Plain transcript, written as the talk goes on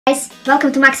Guys,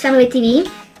 welcome to Max Family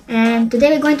TV, and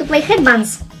today we're going to play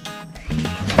Hedbanz.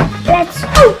 Let's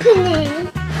open it.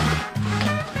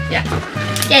 Yeah.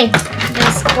 Okay,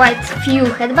 there's quite few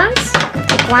Hedbanz.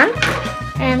 Pick one,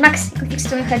 and Max, you can fix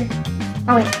it on your head.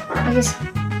 Oh wait, like this.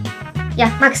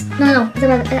 Yeah, Max. No,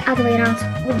 the other way around.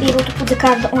 We'll be able to put the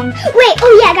card on. Wait,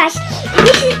 oh yeah, guys.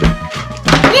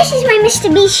 This is my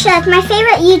MrBeast shirt, my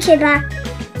favorite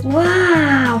YouTuber.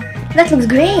 Wow, that looks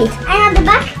great. And on the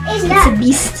back is It's that a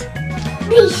beast.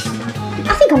 Beast.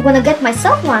 I think I'm gonna get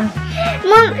myself one.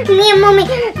 Mom, me and Mommy,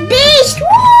 Beast. Woo!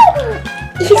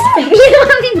 You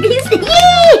want Beast?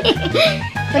 Yay!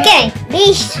 Okay,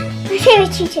 Beast, my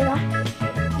favorite YouTuber.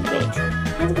 great.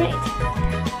 That's great.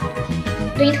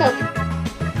 Do you need help?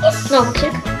 Yes. No,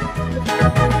 check.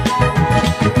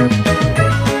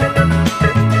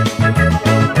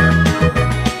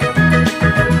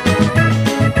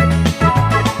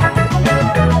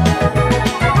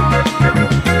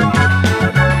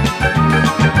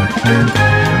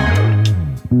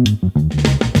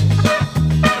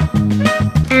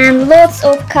 And lots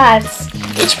of cards.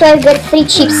 Each player gets 3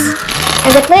 chips.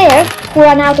 And the player who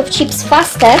runs out of chips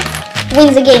faster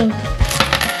wins the game.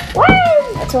 Wow.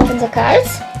 Let's open the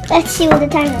cards. Let's see what the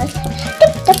time is.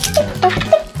 Tick tock, tick tock,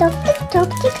 tick tock, tick tock,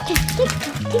 tick tock, tick tock,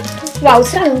 tick tock. Wow,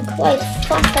 it's running quite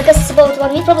fast. I guess it's about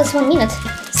 1 minute, probably it's 1 minute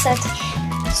set.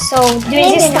 So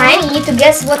during this time you need to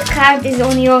guess what card is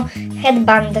on your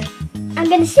headband. I'm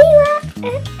gonna see what.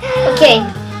 Okay,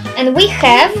 and we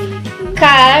have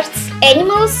cards,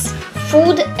 animals,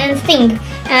 food and thing.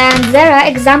 And there are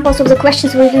examples of the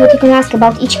questions what you can ask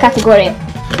about each category.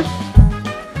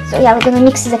 So yeah, we're gonna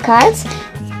mix the cards.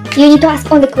 You need to ask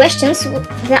all the questions.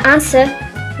 The answer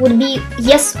would be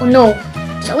yes or no.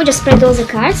 So we just spread all the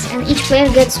cards and each player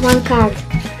gets 1 card.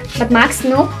 But Max,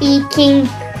 no picking.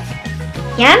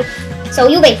 Yeah? So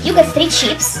you wait, you get 3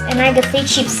 chips and I get 3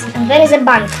 chips. And there is a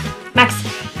bank. Max,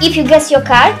 if you guess your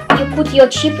card, you put your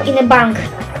chip in a bank.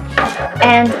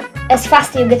 And as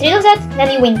fast as you get rid of that,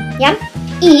 then you win. Yeah?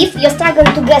 If you're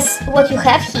struggling to guess what you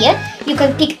have here, you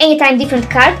can pick anytime different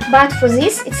card, but for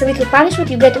this it's a little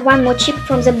punishment. You get 1 more chip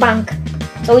from the bank.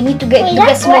 So we need to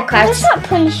guess more cards. That's not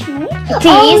punishment. It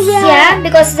is, yeah,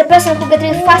 because the person who gets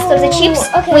rid fast of the chips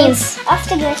wins.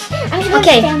 After this, I'm just going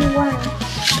Okay. to stand 1.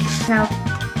 Now.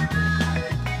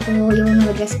 Oh, you will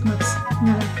never guess it, Max.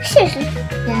 Never. Seriously?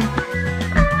 Yeah.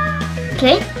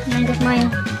 Okay, now I got mine.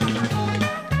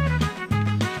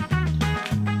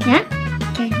 Yeah?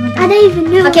 Okay. I don't even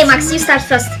know. Okay, Max, you start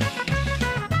first.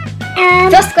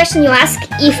 First question you ask,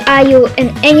 if are you an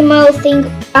animal, thing?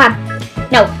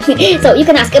 No. So you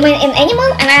can ask, am I an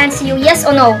animal? And I answer you yes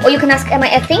or no. Or you can ask, am I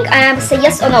a thing? I answer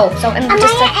yes or no. So Am I an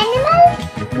animal?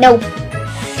 No.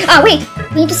 Ah, wait.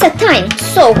 We need to set time.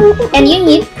 So, and you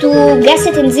need to guess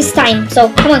it in this time. So,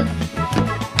 come on.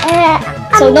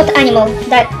 So not animal.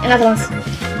 That another ones.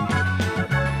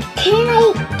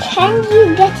 Can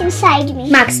you get inside me?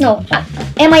 Max, no.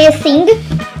 Am I a thing?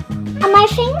 Am I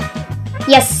a thing?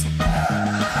 Yes.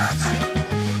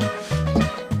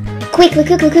 Quickly.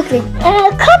 Couple.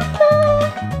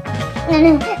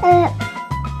 No.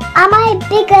 Am I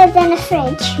bigger than a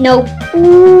fridge? No.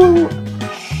 Ooh.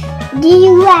 Do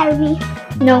you wear me?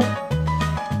 No.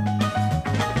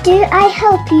 Do I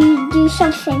help you do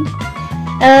something?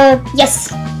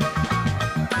 Yes.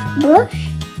 Brush?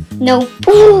 No.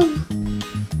 Ooh.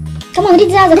 Come on, read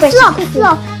the other question.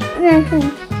 Flop.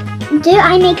 Do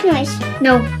I make noise?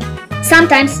 No.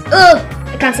 Sometimes.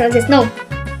 I can't say this. No.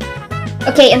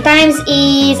 Okay, and times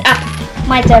is up.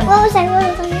 My turn. What was I?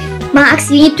 Max,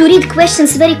 you need to read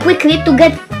questions very quickly to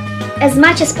get as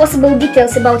much as possible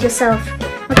details about yourself.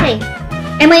 Okay.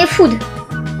 Am I a food?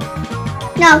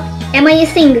 No. Am I a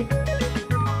thing?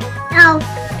 No.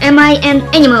 Am I an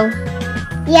animal?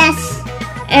 Yes.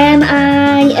 Am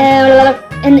I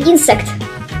an insect?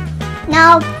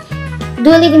 No.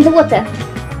 Do I live in the water?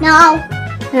 No.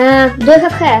 Do I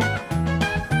have hair?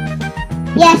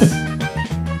 Yes.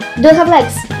 Do I have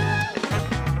legs?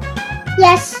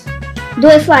 Yes. Do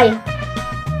I fly?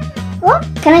 What?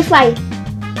 Can I fly?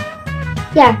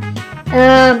 Yeah.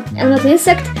 I'm not an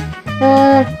insect.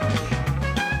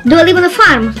 Do I live on a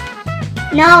farm?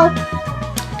 No.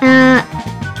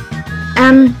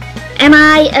 Am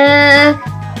I a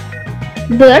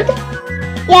bird?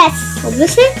 Yes.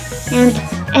 Obviously. And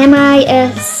am I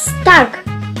a stark?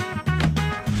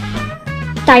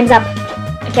 Time's up.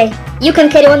 Okay. You can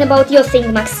carry on about your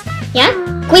thing, Max. Yeah?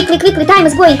 Quickly, time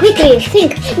is going, quickly,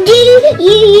 think. Do you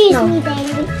use No. me,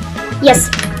 baby? Yes.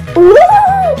 Ooh.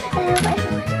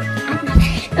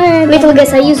 Little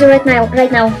guess, I use it right now.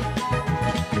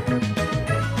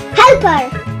 Helper.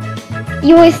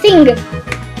 You a thing.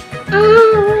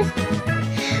 Oh,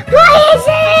 what is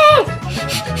it?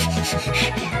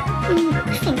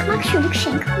 Think, Max, you look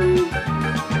think.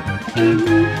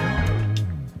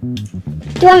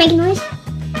 Do I make noise?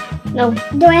 No.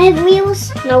 Do I have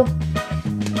wheels? No.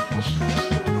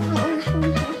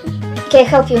 Okay,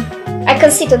 help you. I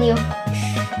can sit on you.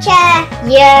 Chair.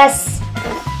 Yes.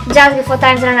 Just before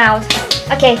time's run out.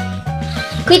 Okay.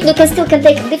 Quickly, you can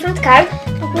take a different card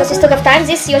because you still have time.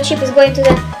 This your chip is going to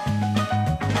the.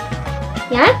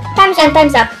 Yeah.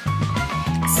 Time's up.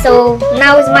 So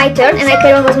now it's my turn, and I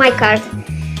carry on with my card.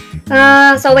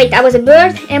 So wait, I was a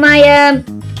bird. Am I a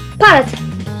parrot?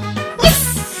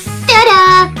 Yes.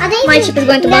 Ta-da! My chip is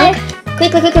going to bank.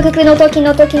 Quickly, no talking.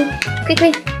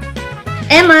 Quickly.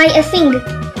 Am I a thing?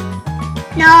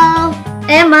 No.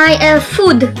 Am I a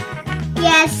food?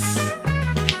 Yes.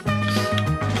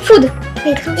 Food.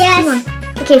 Wait, Yes. come on.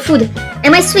 Okay, food.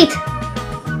 Am I sweet?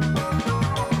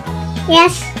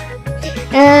 Yes.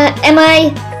 Am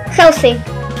I healthy?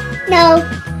 No.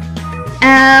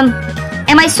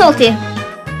 Am I salty?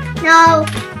 No.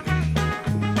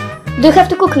 Do you have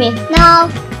to cook me? No.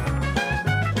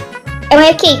 Am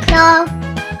I a cake? No.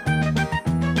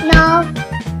 No.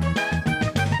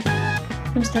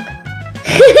 I'm stuck.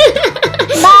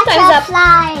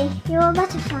 Butterfly. You're a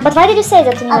butterfly. But why did you say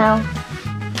that to me now?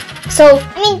 So,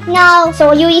 No.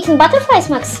 so you eating butterflies,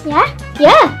 Max? Yeah?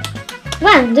 Yeah.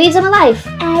 When? Do you eat them alive?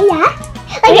 Yeah.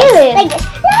 Really? Like this.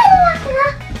 La, la, la.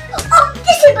 Oh,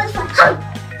 this is a butterfly.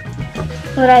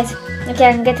 Alright. Okay,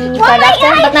 I'm getting a new card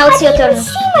after, but now it's your turn. I didn't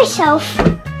see myself.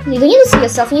 You don't need to see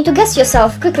yourself, you need to guess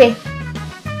yourself, quickly.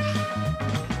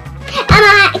 Can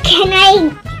I...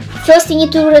 First you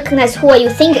need to recognize who are you.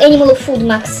 Think animal or food,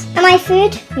 Max. Am I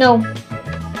food? No.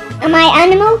 Am I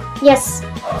animal? Yes.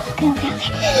 Okay.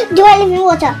 Do I live in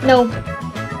water? No.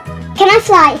 Can I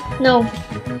fly? No.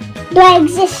 Do I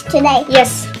exist today?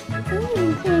 Yes.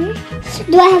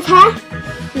 Do I have hair?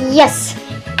 Yes.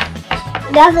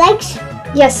 Do I have legs?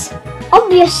 Yes.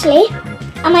 Obviously.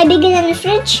 Am I bigger than a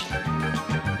fridge?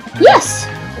 Yes.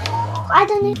 I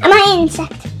don't know. Am I an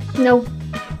insect? No.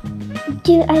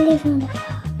 Do I live on the floor?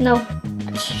 No.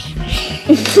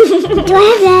 Do I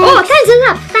have legs? Oh,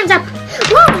 time's up.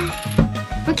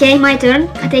 Whoa. Okay, my turn.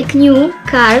 I take new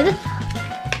card.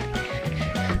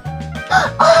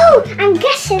 Oh, I'm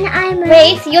guessing I'm a...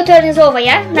 Wait, your turn is over,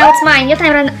 yeah? Now it's mine. Your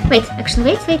time run. Wait, actually,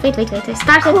 wait. I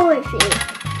started.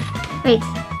 Cornflake. Wait,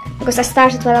 because I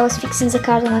started while I was fixing the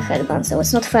card on my headband, so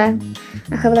it's not fair.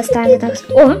 I have less time than I was.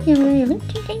 Oh.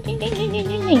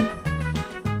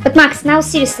 But Max, now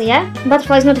seriously, yeah?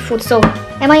 Butterfly is not a food, so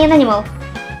am I an animal?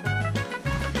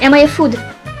 Am I a food?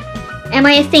 Am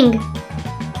I a thing?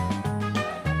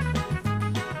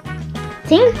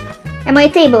 Thing? Am I a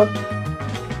table?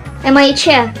 Am I a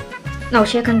chair? No,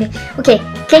 chair can't be. Okay,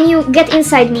 can you get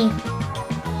inside me?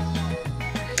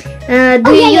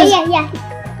 Do you use... Yeah.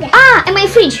 Ah, am I a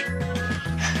fridge?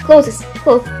 Close.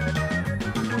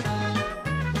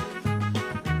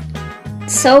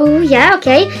 So, yeah,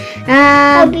 okay.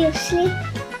 Obviously.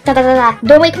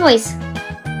 Don't make noise.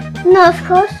 No, of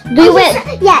course. Do you wear...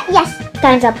 Yeah, yes.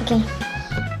 Time's up, okay.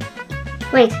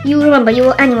 Wait, you remember, you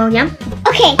were animal, yeah?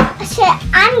 Okay, so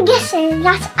I'm guessing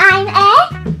that I'm a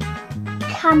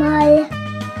camel.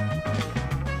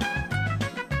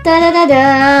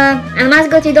 And Max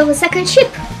got rid of the second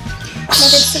ship. But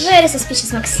it's very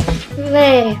suspicious, Max.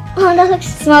 Very. Oh, that looks...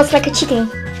 Smells like a cheating.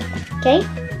 Okay?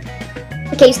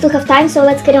 Okay, you still have time, so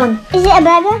let's get on. Is it a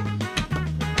burger?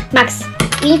 Max,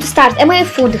 you need to start. Am I a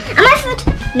food? Am I food?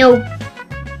 No.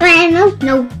 Am I an animal?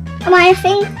 No. Am I a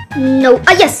thing? No.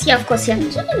 Ah, yes, yeah, of course, yeah.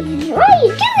 What are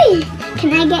you doing?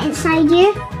 Can I get inside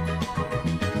you?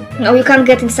 No, you can't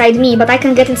get inside me, but I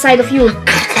can get inside of you.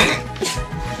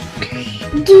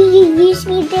 Do you use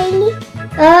me daily?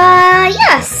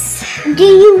 Yes. Do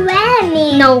you wear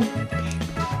me? No.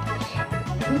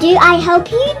 Do I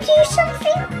help you do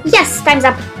something? Yes, time's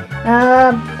up.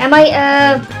 Am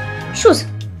I, shoes?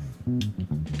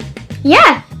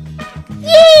 Yeah.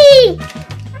 Yay!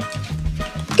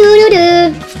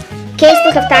 Do-do-do. Okay,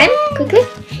 still have time. Quickly.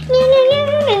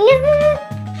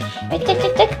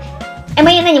 Tick. Am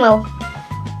I an animal?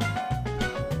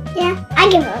 Yeah, I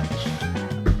give up.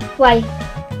 Why?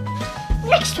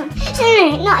 Next one.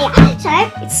 No, not yet. So,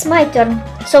 It's my turn.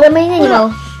 So am I an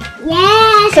animal?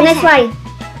 yes. Can I fly?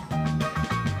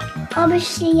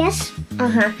 Obviously, yes.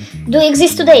 Do you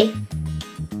exist today?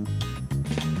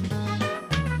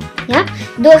 Yeah?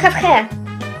 Do I have hair?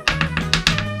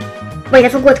 Wait, I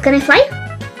forgot. Can I fly?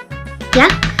 Yeah?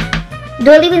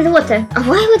 Do I live in the water? Oh,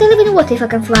 why would I live in the water if I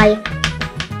can fly?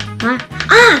 Huh?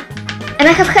 Ah! And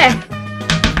I have hair.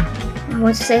 I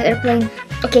want to say airplane.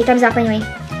 Okay, time's up anyway.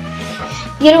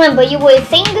 You remember, you were a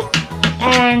thing,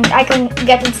 and I can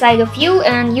get inside of you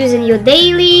and using you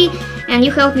daily, and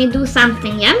you help me do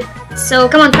something, yeah? So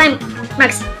come on, time,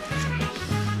 Max.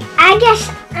 I guess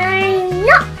I'm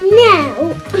not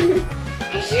now.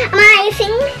 My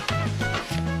thing.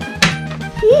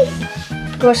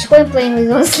 Gosh, who am playing with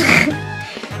those?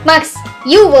 Max,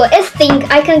 you were a thing.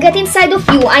 I can get inside of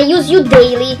you. I use you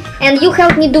daily, and you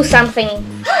help me do something.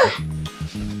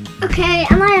 Okay,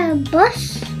 am I a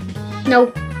bus?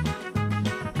 No.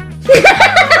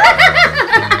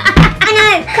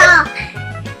 Another car.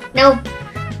 No.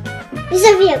 It's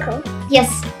a vehicle. Yes.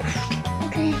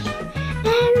 Okay.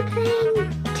 Airplane,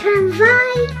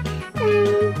 tramway,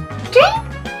 train?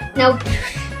 No.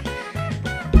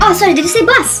 Oh, sorry, did you say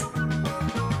bus?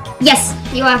 Yes,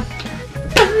 you are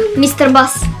Mr.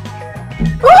 Bus.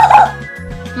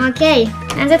 Okay,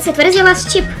 and that's it. Where is your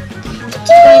last chip?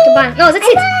 Going to buy. No, that's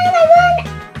it. I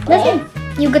won. That's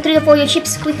it. You got rid of all your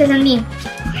chips quicker than me.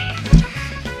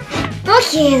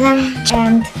 Okay then.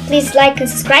 And please like and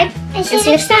subscribe. And see you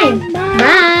next time. Bye.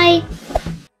 Bye.